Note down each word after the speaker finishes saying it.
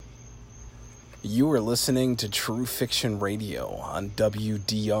You are listening to True Fiction Radio on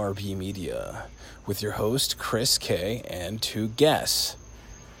WDRB Media with your host, Chris K, and two guests.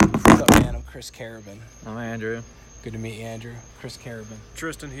 What's up, man? I'm Chris Carabin. I'm Andrew. Good to meet you, Andrew. Chris Carabin.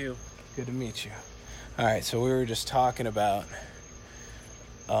 Tristan Hill. Good to meet you. All right, so we were just talking about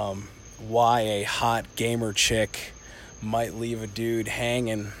why a hot gamer chick might leave a dude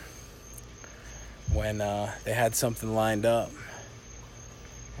hanging when they had something lined up.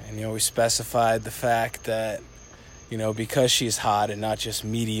 And, we specified the fact that, because she's hot and not just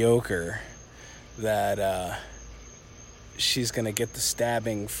mediocre, that she's going to get the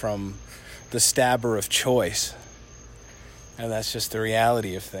stabbing from the stabber of choice. And that's just the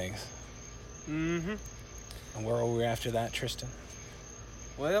reality of things. Mm-hmm. And where are we after that, Tristan?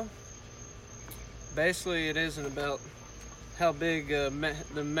 Well, basically it isn't about how big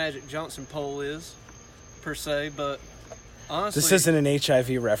the Magic Johnson pole is, per se, but honestly... This isn't an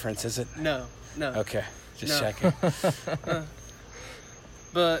HIV reference, is it? No. Okay, just checking.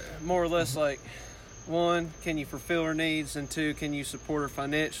 But more or less, one, can you fulfill her needs, and two, can you support her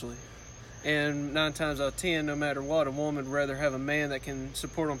financially? And 9 times out of 10, no matter what, a woman would rather have a man that can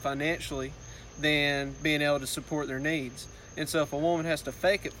support them financially than being able to support their needs. And so if a woman has to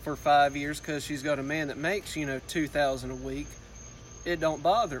fake it for 5 years because she's got a man that makes, $2,000 a week, it don't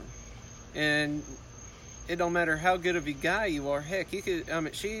bother him. And it don't matter how good of a guy you are. Heck, you could,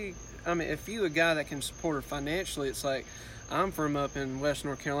 if you a guy that can support her financially, it's like, I'm from up in West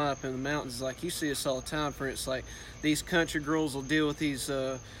North Carolina, up in the mountains. Like, you see us all the time. For it's like these country girls will deal with these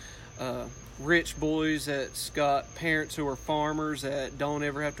rich boys that's got parents who are farmers that don't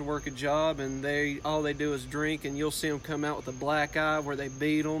ever have to work a job, and all they do is drink, and you'll see them come out with a black eye where they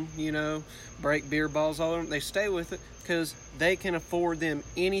beat them, break beer balls all over them. They stay with it because they can afford them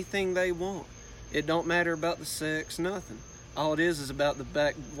anything they want. It don't matter about the sex, nothing. All it is about the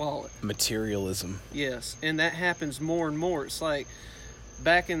back wallet. Materialism. Yes, and that happens more and more. It's like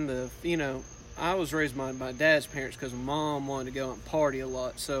back in the, I was raised by my dad's parents because my mom wanted to go out and party a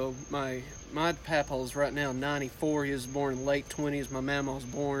lot. So my papa's right now 94. He was born in the late 20s. My mama was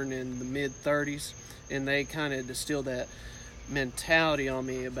born in the mid 30s, and they kind of distilled that mentality on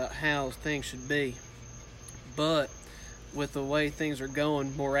me about how things should be. But with the way things are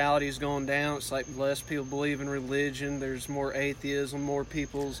going, morality's going down. It's like less people believe in religion. There's more atheism, more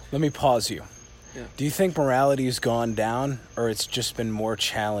people's... Let me pause you. Yeah. Do you think morality has gone down, or it's just been more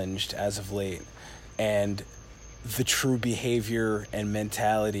challenged as of late? And the true behavior and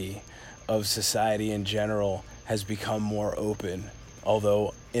mentality of society in general has become more open,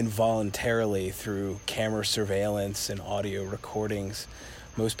 although involuntarily through camera surveillance and audio recordings.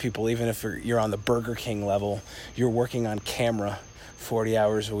 Most people, even if you're on the Burger King level, you're working on camera 40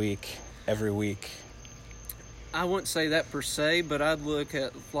 hours a week, every week. I wouldn't say that per se, but I'd look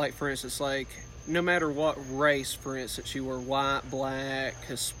at, for instance, no matter what race, for instance, you were white, black,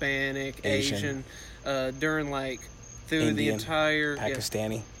 Hispanic, Asian during, through Indian, the entire...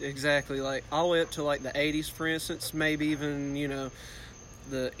 Pakistani. Yeah, exactly. All the way up to, the 80s, for instance, maybe even,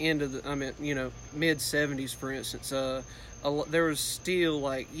 the end of the... mid-70s, for instance, there was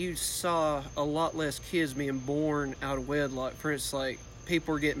still, you saw a lot less kids being born out of wedlock. For instance,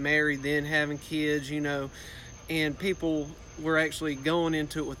 people were getting married, then having kids, and people were actually going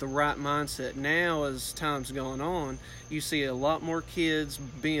into it with the right mindset. Now, as time's gone on, you see a lot more kids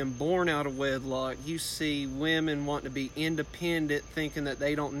being born out of wedlock. You see women wanting to be independent, thinking that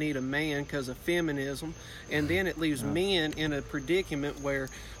they don't need a man because of feminism. And then it leaves men in a predicament where,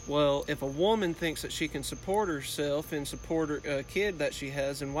 well, if a woman thinks that she can support herself and support her kid that she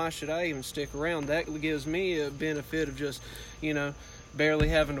has, then why should I even stick around? That gives me a benefit of just, barely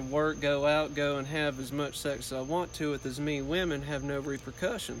having to work, go and have as much sex as I want to with as many women, have no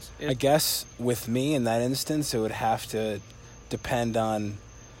repercussions. I guess with me in that instance, it would have to depend on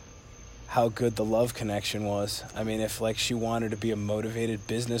how good the love connection was. I mean, if she wanted to be a motivated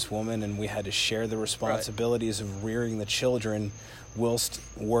businesswoman and we had to share the responsibilities of rearing the children whilst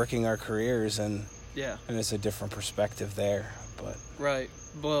working our careers, and it's a different perspective there. But right.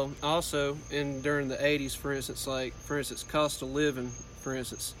 Well, also, during the 80s, for instance, cost of living, for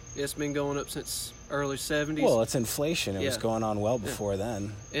instance, it's been going up since early 70s. Well, it's inflation. It was going on well before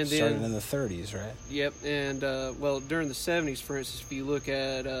then. And started in the 30s, right? Yep. And, during the 70s, for instance, if you look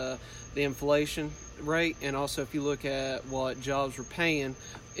at the inflation rate, and also if you look at what jobs were paying,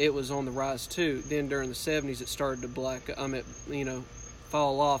 it was on the rise, too. Then during the 70s, it started to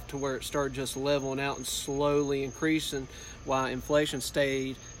fall off to where it started just leveling out and slowly increasing, while inflation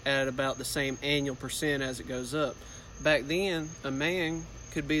stayed at about the same annual percent as it goes up. Back then, a man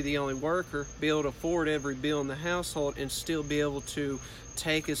could be the only worker, be able to afford every bill in the household, and still be able to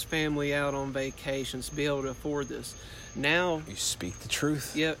take his family out on vacations, be able to afford this. Now, You speak the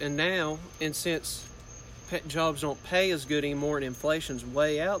truth. yeah, and since jobs don't pay as good anymore and inflation's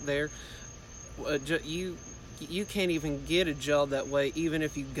way out there, you can't even get a job that way, even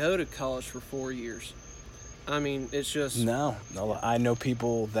if you go to college for 4 years. I mean, it's just... No, I know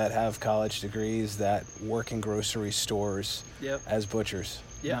people that have college degrees that work in grocery stores Yep. as butchers.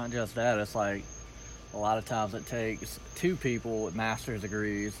 Yeah. Not just that, it's like a lot of times it takes two people with master's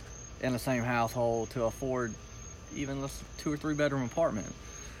degrees in the same household to afford even a 2 or 3 bedroom apartment.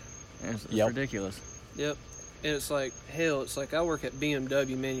 And it's Yep. ridiculous. Yep. And it's like, hell, it's like I work at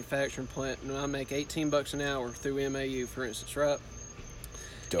BMW manufacturing plant and I make $18 an hour through MAU, for instance, right?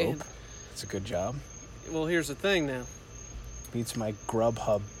 Dope. And- It's a good job. Well, here's the thing now. Beats my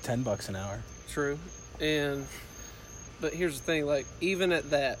Grubhub $10 an hour. True. But here's the thing, like, even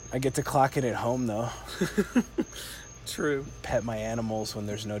at that, I get to clock it at home though. true, Pet my animals when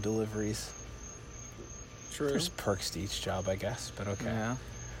there's no deliveries. true. There's perks to each job, I guess, but okay. Yeah.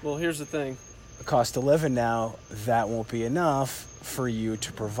 Well, here's the thing. The cost of living now, that won't be enough for you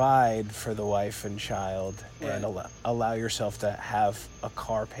to provide for the wife and child and Right. allow yourself to have a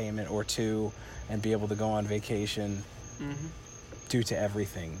car payment or two and be able to go on vacation Mm-hmm. due to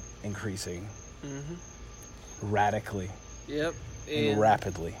everything increasing Mm-hmm. radically Yep. and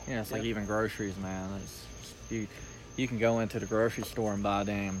rapidly. Yeah, it's like Yep. even groceries, man. You can go into the grocery store and buy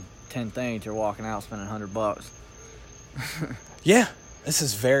 10 things. You're walking out spending $100. Yeah, this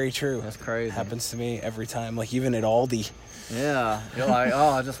is very true. That's crazy. Happens to me every time, like even at Aldi. Yeah, you're like, oh,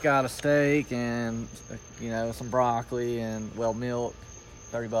 I just got a steak and some broccoli and milk,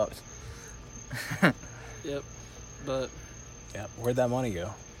 $30. Yep. But Yeah, where'd that money go?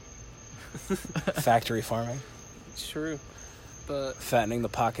 Factory farming, it's true. But fattening the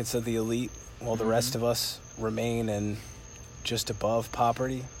pockets of the elite while the rest of us remain in just above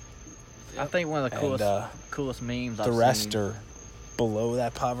poverty. I think one of the And, coolest memes The I've rest seen. are below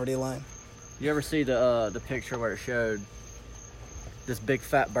that poverty line. You ever see the picture where it showed this big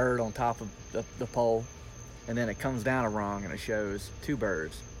fat bird on top of the pole, and then it comes down a rung and it shows 2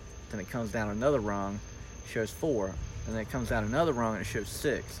 birds, then it comes down another rung, shows 4, and then it comes down another rung and it shows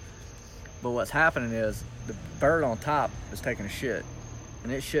 6. But what's happening is the bird on top is taking a shit,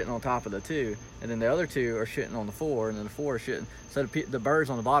 and it's shitting on top of the 2, and then the other 2 are shitting on the 4, and then the 4 are shitting. So the birds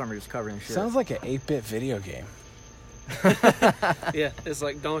on the bottom are just covered in shit. Sounds like an 8-bit video game. yeah, it's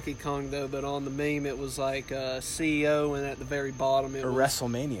like Donkey Kong though. But on the meme, it was like CEO, and at the very bottom, it Or was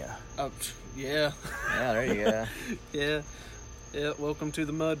WrestleMania. yeah, Yeah, there you go. yeah, yeah. Welcome to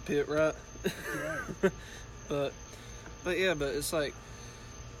the mud pit, right? but it's like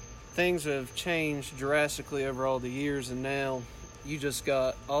things have changed drastically over all the years, and now you just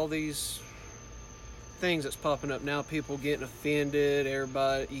got all these things that's popping up now. People getting offended.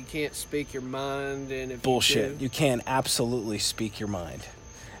 Everybody, you can't speak your mind, and if Bullshit. you do, You can absolutely speak your mind.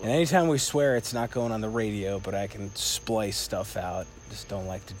 And anytime we swear, it's not going on the radio, but I can splice stuff out. Just don't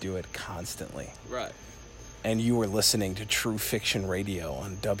like to do it constantly. right. And you were listening to True Fiction Radio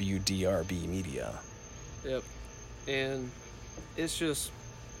on WDRB Media. Yep. And it's just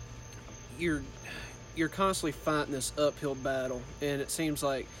you're constantly fighting this uphill battle, and it seems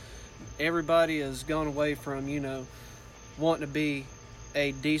like everybody has gone away from, wanting to be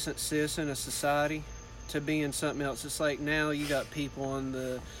a decent citizen of society to being something else. It's like now you got people on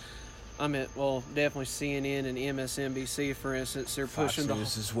definitely CNN and MSNBC, for instance. They're Fox pushing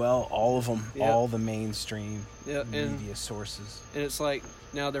News as well. All of them. Yep. All the mainstream Yeah, and media sources. it's like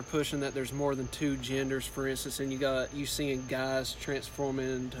now they're pushing that there's more than 2 genders, for instance, and you seeing guys transforming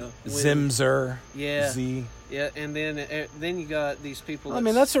into women. Zimzer. Yeah. Z. Yeah, and then you got these people. I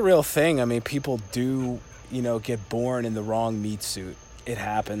mean, that's a real thing. I mean, people do, get born in the wrong meat suit. It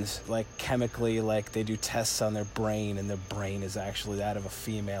happens. Like, chemically, like, they do tests on their brain, and their brain is actually that of a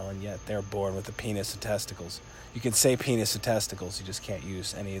female, and yet they're born with a penis and testicles. You can say penis and testicles, you just can't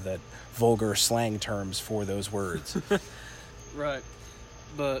use any of the vulgar slang terms for those words. right,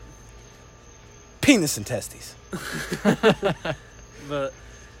 but Penis and testes. but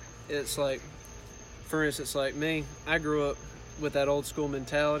it's like, for instance, like me, I grew up with that old school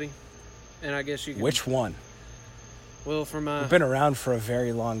mentality, and I guess you can. Which one? Well, for my We've been around for a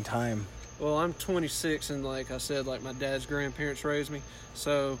very long time. Well, I'm 26, and like I said, like my dad's grandparents raised me,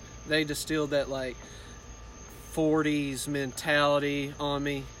 so they distilled that like 40s mentality on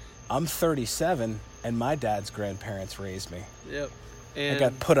me. I'm 37, and my dad's grandparents raised me. Yep. And I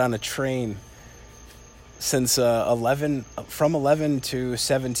got put on a train since from 11 to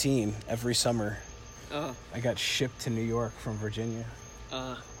 17 every summer. I got shipped to New York from Virginia.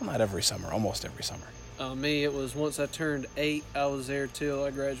 Well, not every summer, almost every summer. Me, it was once I turned 8, I was there till I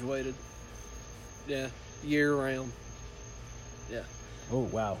graduated. Yeah, year round. Yeah. Oh,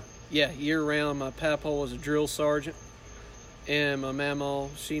 wow. Yeah, year round. My papa was a drill sergeant, and my mama,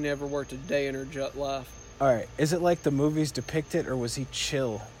 she never worked a day in her life. All right. Is it like the movies depict it, or was he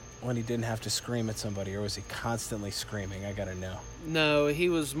chill when he didn't have to scream at somebody, or was he constantly screaming? I gotta know. No, he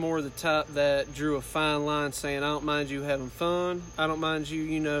was more the type that drew a fine line saying, I don't mind you having fun. I don't mind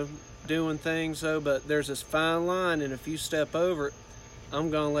you, doing things, though, but there's this fine line, and if you step over it,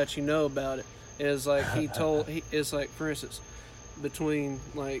 I'm going to let you know about it. It's like it's like, for instance, between,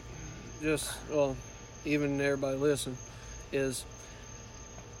 like, even everybody listen, is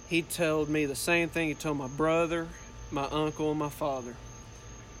he told me the same thing he told my brother, my uncle, and my father.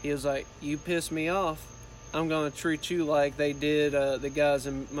 He was like, you piss me off, I'm going to treat you like they did the guys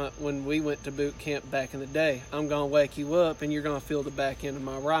when we went to boot camp back in the day. I'm going to wake you up, and you're going to feel the back end of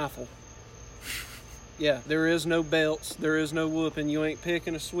my rifle. Yeah, there is no belts. There is no whooping. You ain't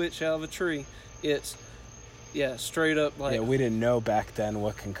picking a switch out of a tree. It's, straight up like... Yeah, we didn't know back then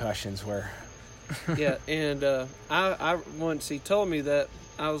what concussions were. Yeah, and I once he told me that,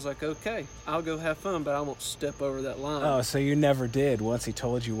 I was like, okay, I'll go have fun, but I won't step over that line. Oh, so you never did. Once he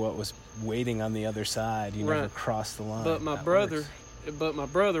told you what was waiting on the other side, you never crossed the line. But my brother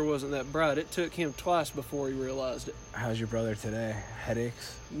wasn't that bright. It took him twice before he realized it. How's your brother today?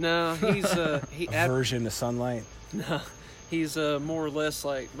 Headaches? No, he's aversion to sunlight? No, he's more or less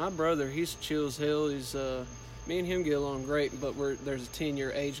like my brother. He's chill as hell. He's me and him get along great, but there's a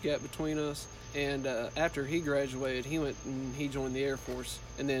 10-year age gap between us. And after he graduated, he went and he joined the Air Force,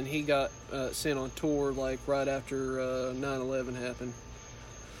 and then he got sent on tour like right after 9/11 happened.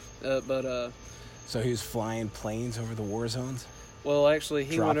 So he was flying planes over the war zones? Well, actually,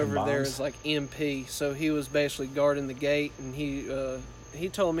 he went over bombs? there as like MP, so he was basically guarding the gate, and he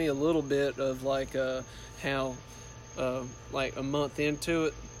told me a little bit of like how like a month into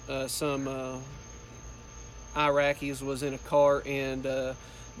it, some Iraqis was in a car, and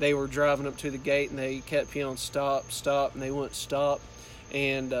they were driving up to the gate, and they kept yelling stop, and they wouldn't stop,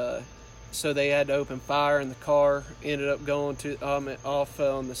 and so they had to open fire, and the car ended up going to off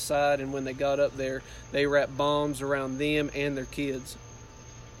on the side, and when they got up there, they wrapped bombs around them and their kids.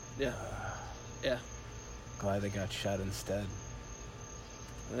 Yeah. Glad they got shot instead.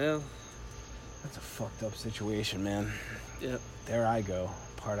 Well, that's a fucked up situation, man. Yeah. There I go.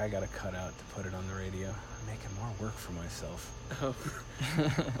 Part I gotta cut out to put it on the radio. I'm making more work for myself.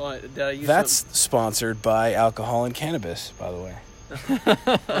 Oh. Did I use That's something? sponsored by alcohol and cannabis, by the way.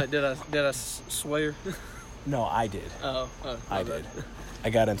 Did I swear? No, I did. Oh, I did. I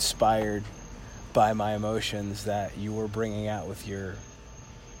got inspired by my emotions that you were bringing out with your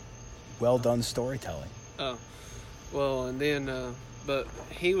well-done storytelling. Oh, well, and then, but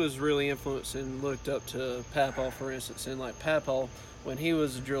he was really influenced and looked up to Papaw, for instance. And like Papaw, when he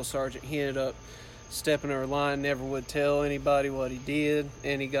was a drill sergeant, he ended up stepping over the line, never would tell anybody what he did,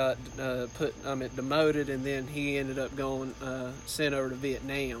 and he got demoted, and then he ended up going sent over to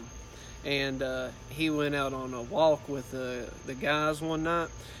Vietnam. And he went out on a walk with the guys one night,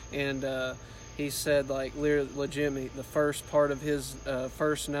 and he said, like, legitimately, the first part of his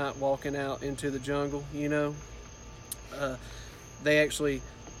first night walking out into the jungle, they actually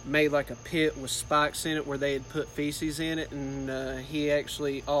made like a pit with spikes in it where they had put feces in it, and he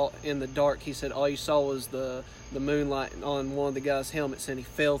actually, all in the dark, he said all you saw was the moonlight on one of the guy's helmets, and he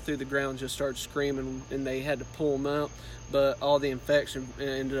fell through the ground and just started screaming, and they had to pull him out, but all the infection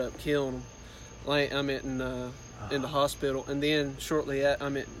ended up killing him. Like, in the hospital. And then shortly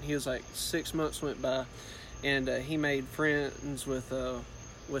he was like 6 months went by, and he made friends with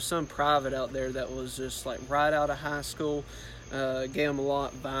some private out there that was just like right out of high school. Gave him a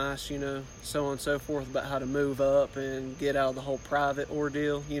lot of advice, so on and so forth, about how to move up and get out of the whole private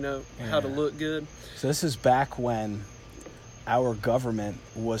ordeal, how to look good. So this is back when our government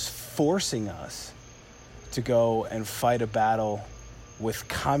was forcing us to go and fight a battle with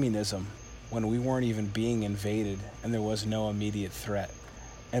communism when we weren't even being invaded and there was no immediate threat.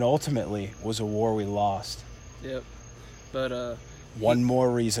 And ultimately was a war we lost. Yep. But one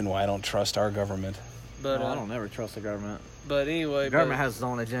more reason why I don't trust our government. But I don't ever trust the government. But anyway, the government has its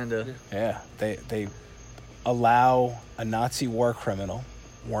own agenda. Yeah, they allow a Nazi war criminal,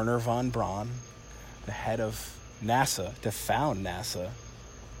 Werner von Braun, the head of NASA, to found NASA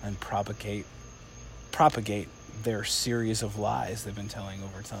and propagate their series of lies they've been telling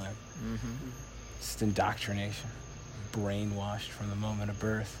over time. Mm-hmm. It's indoctrination, brainwashed from the moment of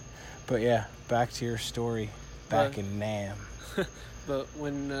birth. But yeah, back to your story back in Nam. But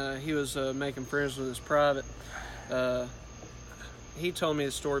when he was making friends with his private, he told me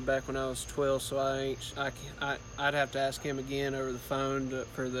the story back when I was 12, so I'd have to ask him again over the phone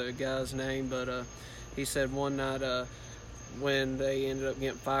for the guy's name. But he said one night when they ended up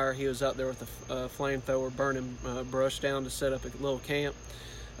getting fire, he was out there with a flamethrower burning brush down to set up a little camp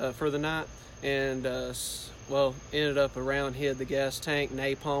for the night, and ended up around hit the gas tank.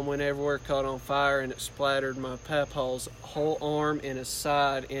 Napalm went everywhere, caught on fire, and it splattered my papaw's whole arm and his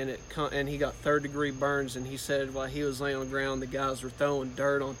side, and he got third-degree burns. And he said while he was laying on the ground, the guys were throwing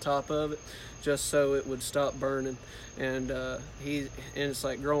dirt on top of it just so it would stop burning. And it's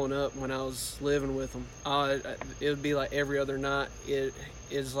like growing up when I was living with him, it would be like every other night. It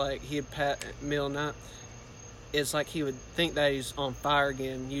is like he'd pat middle of the night. It's like he would think that he's on fire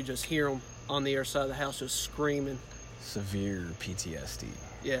again. You just hear him on the other side of the house just screaming. Severe PTSD.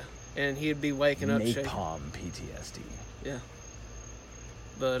 Yeah, and he'd be waking up shaking. Napalm PTSD. Yeah.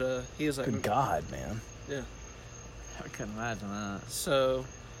 But he was like, good God, man. Yeah. I couldn't imagine that. So.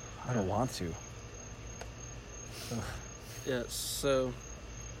 I don't want to. Ugh. Yeah. So.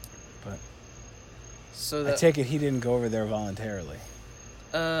 But. So that. I take it he didn't go over there voluntarily.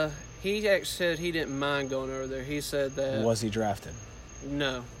 He actually said he didn't mind going over there. He said that. Was he drafted?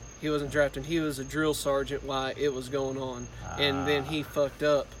 No. He wasn't drafted. He was a drill sergeant while it was going on, and then he fucked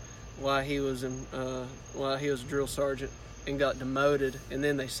up while he was a drill sergeant and got demoted, and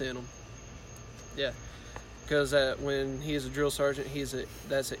then they sent him. Yeah, because when he was a drill sergeant,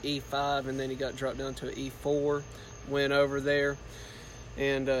 that's an E5, and then he got dropped down to an E4. Went over there,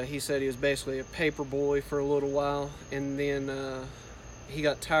 and he said he was basically a paper boy for a little while, and then he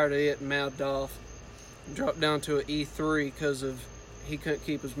got tired of it and mouthed off, dropped down to an E3 because of. He couldn't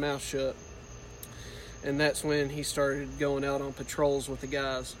keep his mouth shut, and that's when he started going out on patrols with the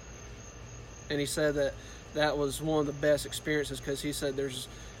guys. And he said that was one of the best experiences, because he said there's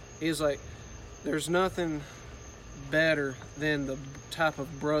nothing better than the type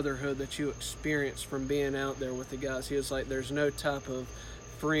of brotherhood that you experience from being out there with the guys. He was like, there's no type of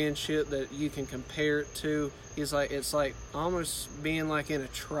friendship that you can compare it to. He's like, it's like almost being like in a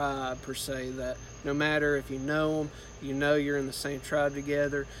tribe per se, that no matter if you know them, you know you're in the same tribe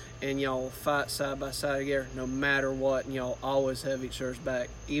together, and y'all fight side by side together no matter what, and y'all always have each other's back,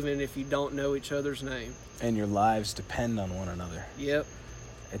 even if you don't know each other's name. And your lives depend on one another. Yep.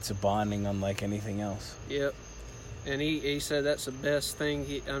 It's a bonding unlike anything else. Yep. And he said that's the best thing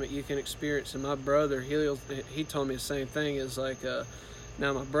you can experience. And my brother, he told me the same thing. Is like,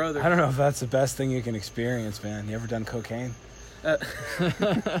 now my brother. I don't know if that's the best thing you can experience, man. You ever done cocaine?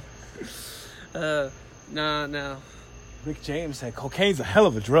 Nah. Rick James said cocaine's a hell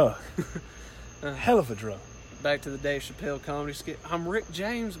of a drug. Hell of a drug. Back to the Dave Chappelle comedy skit. I'm Rick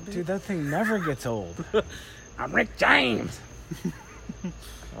James, bitch. Dude, that thing never gets old. I'm Rick James.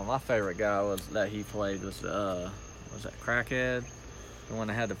 Well, my favorite guy that he played was that Crackhead? The one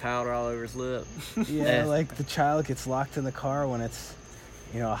that had the powder all over his lip? Yeah, like the child gets locked in the car when it's,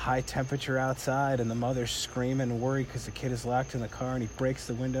 a high temperature outside, and the mother's screaming and worried because the kid is locked in the car, and he breaks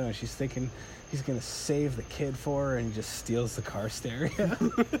the window, and she's thinking he's going to save the kid for her, and he just steals the car stereo.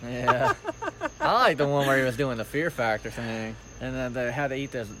 Yeah. I like the one where he was doing the Fear Factor thing, and then they had to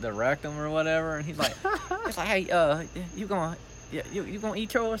eat the rectum or whatever, and he's like, hey, you gonna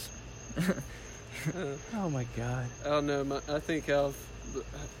eat yours? Oh my God. Oh no, I think out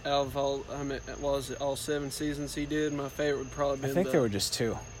of all 7 seasons he did, my favorite would probably be. I think there were just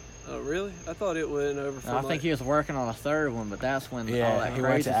 2. Oh really? I thought it went over. No, I think he was working on a third one, but that's when all that he crazy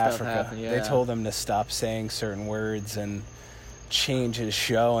went to stuff Africa. happened. Yeah. They told him to stop saying certain words and change his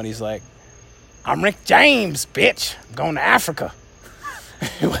show, and he's like, I'm Rick James, bitch. I'm going to Africa.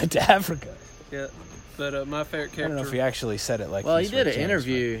 He went to Africa. Yeah, but my favorite character. I don't know if he actually said it like. Well, he did an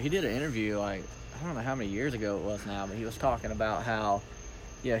interview. He did an interview like I don't know how many years ago it was now, but he was talking about how,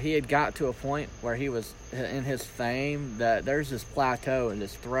 he had got to a point where he was in his fame that there's this plateau and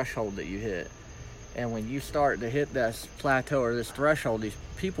this threshold that you hit, and when you start to hit this plateau or this threshold, these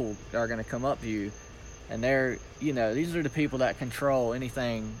people are going to come up to you, and they're these are the people that control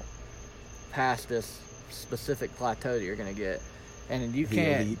anything past this specific plateau that you're going to get. And you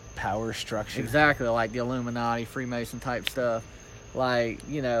can't. Elite power structure. Exactly, like the Illuminati, Freemason type stuff. Like,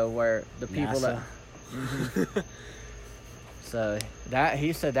 where the people NASA. that. So,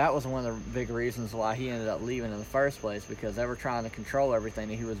 he said that was one of the big reasons why he ended up leaving in the first place, because they were trying to control everything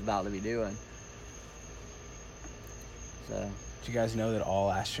that he was about to be doing. So. Did you guys know that all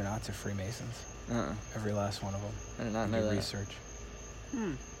astronauts are Freemasons? Every last one of them. I did not know that. Research.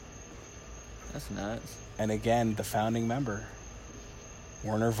 That's nuts. And again, the founding member,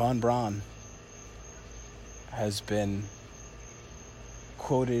 Wernher von Braun, has been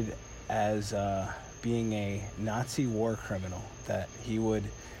quoted as being a Nazi war criminal, that he would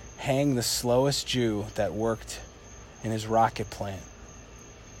hang the slowest Jew that worked in his rocket plant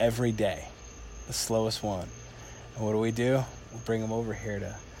every day, the slowest one. And what do? We bring him over here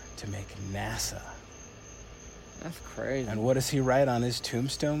to make NASA. That's crazy. And what does he write on his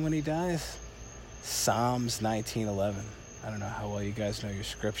tombstone when he dies? Psalms 19:11. I don't know how well you guys know your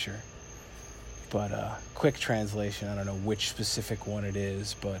scripture, but quick translation, I don't know which specific one it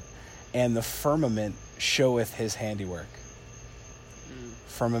is, but and the firmament showeth his handiwork.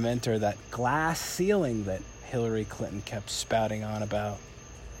 Firmament, or that glass ceiling that Hillary Clinton kept spouting on about.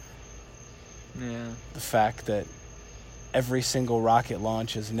 Yeah. The fact that every single rocket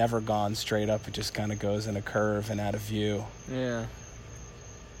launch has never gone straight up. It just kind of goes in a curve and out of view. Yeah.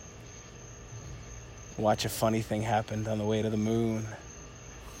 Watch a funny thing happened on the way to the moon.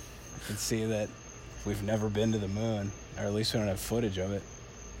 You can see that we've never been to the moon, or at least we don't have footage of it.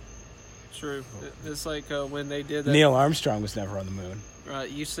 True. It's like when they did that. Neil Armstrong was never on the moon.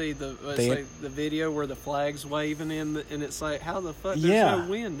 Right, you see the video where the flag's waving and it's like, how the fuck? There's no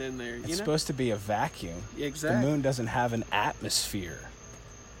wind in there. It's supposed to be a vacuum. Exactly. The moon doesn't have an atmosphere.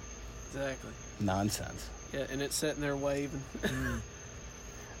 Exactly. Nonsense. Yeah, and it's sitting there waving.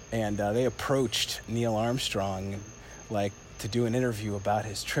 And they approached Neil Armstrong, like, to do an interview about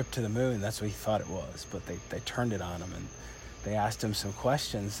his trip to the moon. That's what he thought it was, but they turned it on him, and they asked him some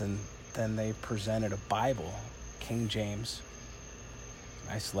questions, and then they presented a Bible, King James,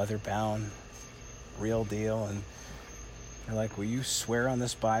 nice leather-bound, real deal, and they're like, will you swear on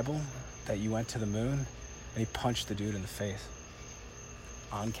this Bible that you went to the moon? And he punched the dude in the face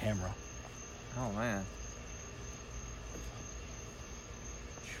on camera. Oh, man.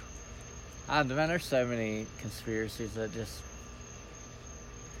 Man, there's so many conspiracies that just...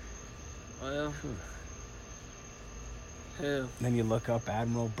 Well... Hell. Then you look up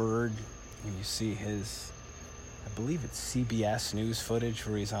Admiral Byrd, and you see his, I believe it's CBS News footage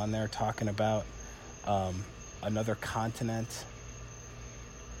where he's on there talking about another continent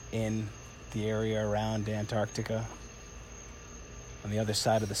in the area around Antarctica, on the other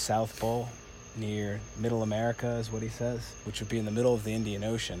side of the South Pole, near Middle America is what he says, which would be in the middle of the Indian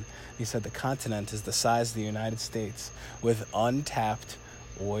Ocean. He said the continent is the size of the United States, with untapped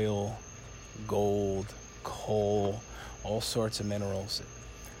oil, gold, coal, all sorts of minerals.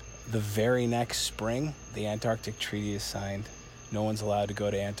 The very next spring, the Antarctic Treaty is signed. No one's allowed to go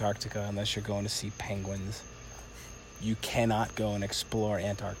to Antarctica unless you're going to see penguins. You cannot go and explore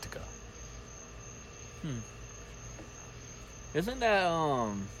Antarctica. Isn't that,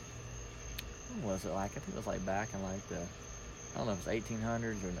 when was it like? I think it was like back in like the, I don't know if it was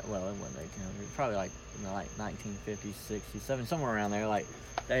 1800s or, well, it wasn't 1800s. Probably like, like 1950s, 60s, 70s, somewhere around there. Like,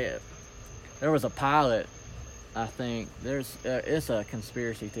 there was a pilot, I think, it's a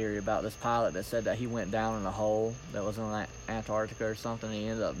conspiracy theory about this pilot that said that he went down in a hole that was in like Antarctica or something. And he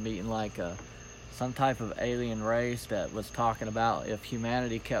ended up meeting like some type of alien race that was talking about if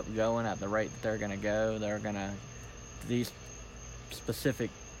humanity kept going at the rate that they're going to go, these specific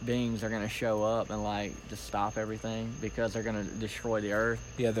beings are going to show up and like just stop everything because they're going to destroy the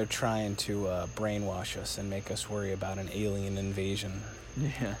earth. Yeah, they're trying to brainwash us and make us worry about an alien invasion.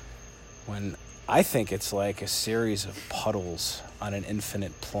 Yeah. When I think it's like a series of puddles on an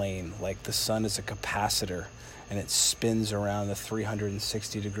infinite plane. Like the sun is a capacitor and it spins around the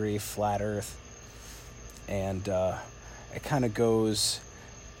 360-degree flat earth. And it kind of goes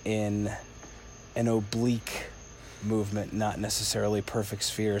in an oblique movement, not necessarily perfect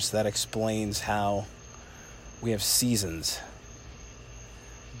spheres. So that explains how we have seasons.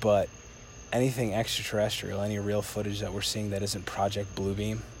 But anything extraterrestrial, any real footage that we're seeing that isn't Project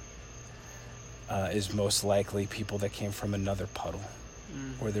Bluebeam, is most likely people that came from another puddle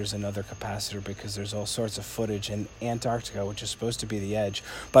where there's another capacitor, because there's all sorts of footage in Antarctica, which is supposed to be the edge.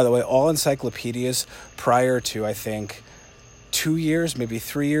 By the way, all encyclopedias prior to, I think, 2 years, maybe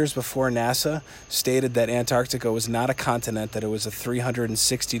 3 years before NASA, stated that Antarctica was not a continent, that it was a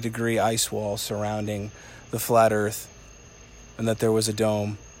 360-degree ice wall surrounding the flat Earth, and that there was a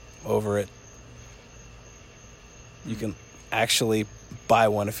dome over it. You can actually buy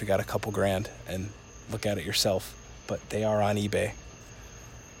one if you got a couple grand and look at it yourself, but they are on eBay.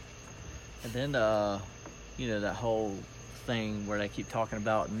 And then, that whole thing where they keep talking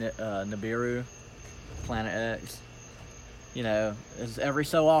about Nibiru, Planet X. Is every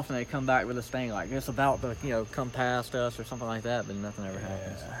so often they come back with this thing like it's about to, come past us or something like that, but nothing ever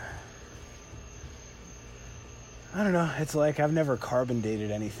happens. I don't know. It's like I've never carbon dated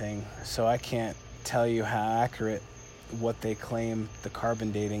anything, so I can't tell you how accurate what they claim the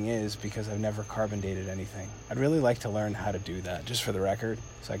carbon dating is because I've never carbon dated anything. I'd really like to learn how to do that, just for the record,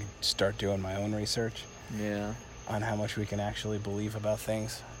 so I could start doing my own research. Yeah. On how much we can actually believe about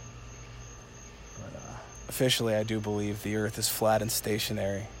things. But officially, I do believe the Earth is flat and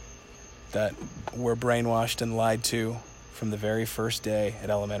stationary. That we're brainwashed and lied to from the very first day at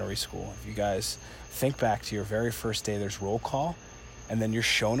elementary school. If you guys think back to your very first day, there's roll call, and then you're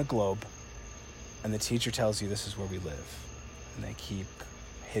shown a globe, and the teacher tells you this is where we live. And they keep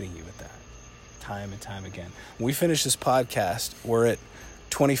hitting you with that time and time again. When we finish this podcast, we're at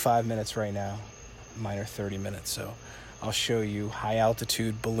 25 minutes right now. Mine are 30 minutes, so I'll show you high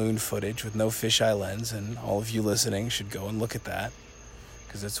altitude balloon footage with no fisheye lens, and all of you listening should go and look at that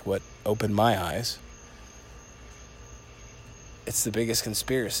because it's what opened my eyes. It's the biggest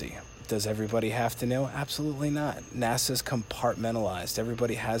conspiracy. Does everybody have to know? Absolutely not. NASA's compartmentalized.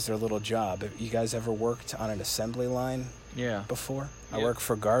 Everybody has their little job. You guys ever worked on an assembly line before? Yeah. I worked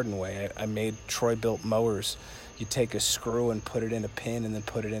for Gardenway. I made Troy-built mowers. You take a screw and put it in a pin and then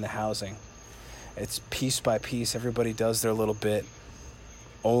put it in a housing. It's piece by piece. Everybody does their little bit.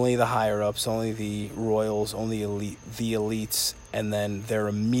 Only the higher-ups, only the royals, only the elites, and then their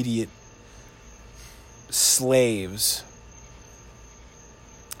immediate slaves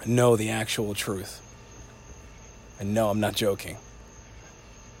know the actual truth. And no, I'm not joking.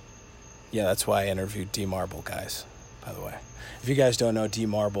 Yeah, that's why I interviewed D. Marble, guys, by the way. If you guys don't know D.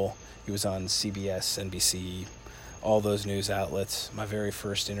 Marble, he was on CBS, NBC, all those news outlets. My very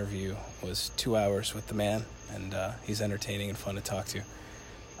first interview was 2 hours with the man, and he's entertaining and fun to talk to.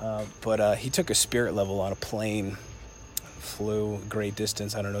 But he took a spirit level on a plane, flew a great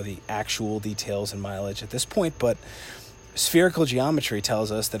distance. I don't know the actual details and mileage at this point, but spherical geometry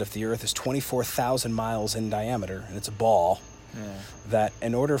tells us that if the Earth is 24,000 miles in diameter, and it's a ball, that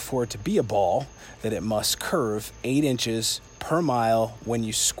in order for it to be a ball, that it must curve 8 inches per mile when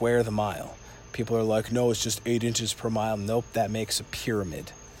you square the mile. People are like, no, it's just 8 inches per mile. Nope, that makes a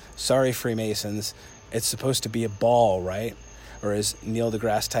pyramid. Sorry, Freemasons. It's supposed to be a ball, right? Or as Neil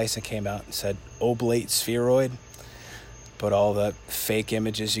deGrasse Tyson came out and said, oblate spheroid. But all the fake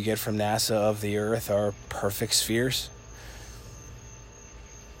images you get from NASA of the Earth are perfect spheres.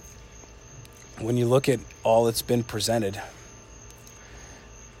 When you look at all that's been presented,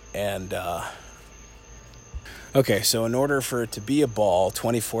 and okay, so in order for it to be a ball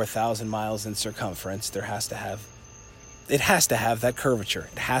 24,000 miles in circumference, it has to have that curvature.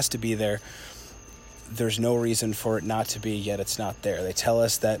 It has to be there. There's no reason for it not to be, yet it's not there. They tell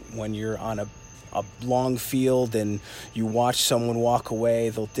us that when you're on a long field and you watch someone walk away,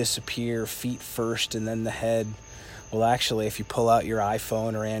 they'll disappear feet first and then the head. Well, actually, if you pull out your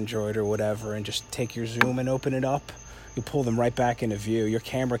iPhone or Android or whatever and just take your zoom and open it up, you pull them right back into view. Your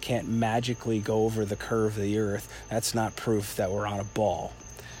camera can't magically go over the curve of the Earth. That's not proof that we're on a ball.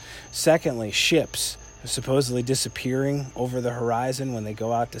 Secondly, ships are supposedly disappearing over the horizon when they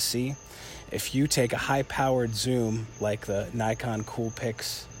go out to sea. If you take a high-powered zoom like the Nikon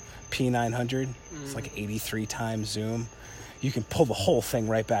Coolpix P900, it's like 83 times zoom, you can pull the whole thing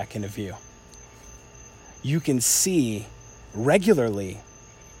right back into view. You can see regularly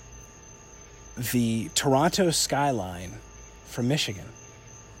the Toronto skyline from Michigan.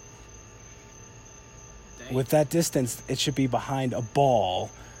 Dang. With that distance, it should be behind a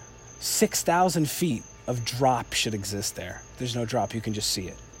ball. 6,000 feet of drop should exist there. There's no drop. You can just see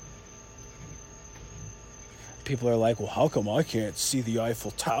it. People are like, well, how come I can't see the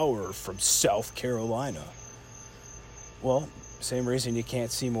Eiffel Tower from South Carolina? Well, same reason you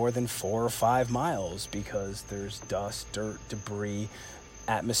can't see more than 4 or 5 miles, because there's dust, dirt, debris,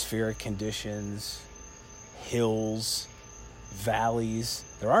 atmospheric conditions, hills, valleys.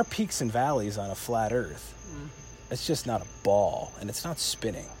 There are peaks and valleys on a flat Earth. It's just not a ball, and it's not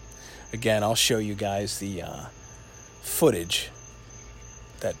spinning. Again, I'll show you guys the footage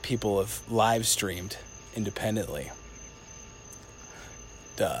that people have live streamed independently.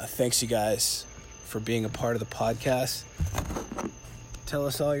 Thanks, you guys, for being a part of the podcast. Tell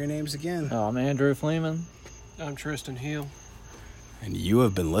us all your names again. I'm Andrew Fleeman. I'm Tristan Hill. And you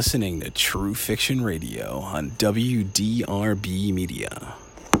have been listening to True Fiction Radio on WDRB Media.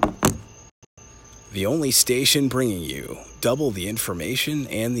 The only station bringing you double the information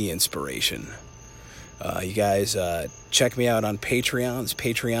and the inspiration. You guys check me out on Patreon. It's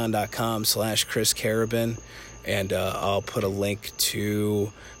patreon.com/Chris Carabin. And I'll put a link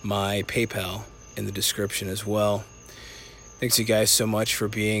to my PayPal in the description as well. Thanks you guys so much for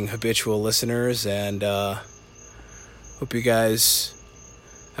being habitual listeners, and hope you guys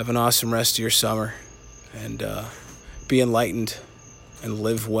have an awesome rest of your summer, and be enlightened and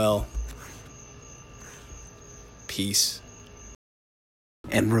live well. Peace.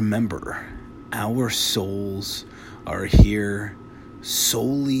 And remember, our souls are here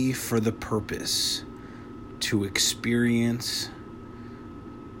solely for the purpose to experience,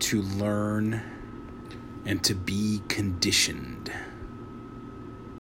 to learn, and to be conditioned.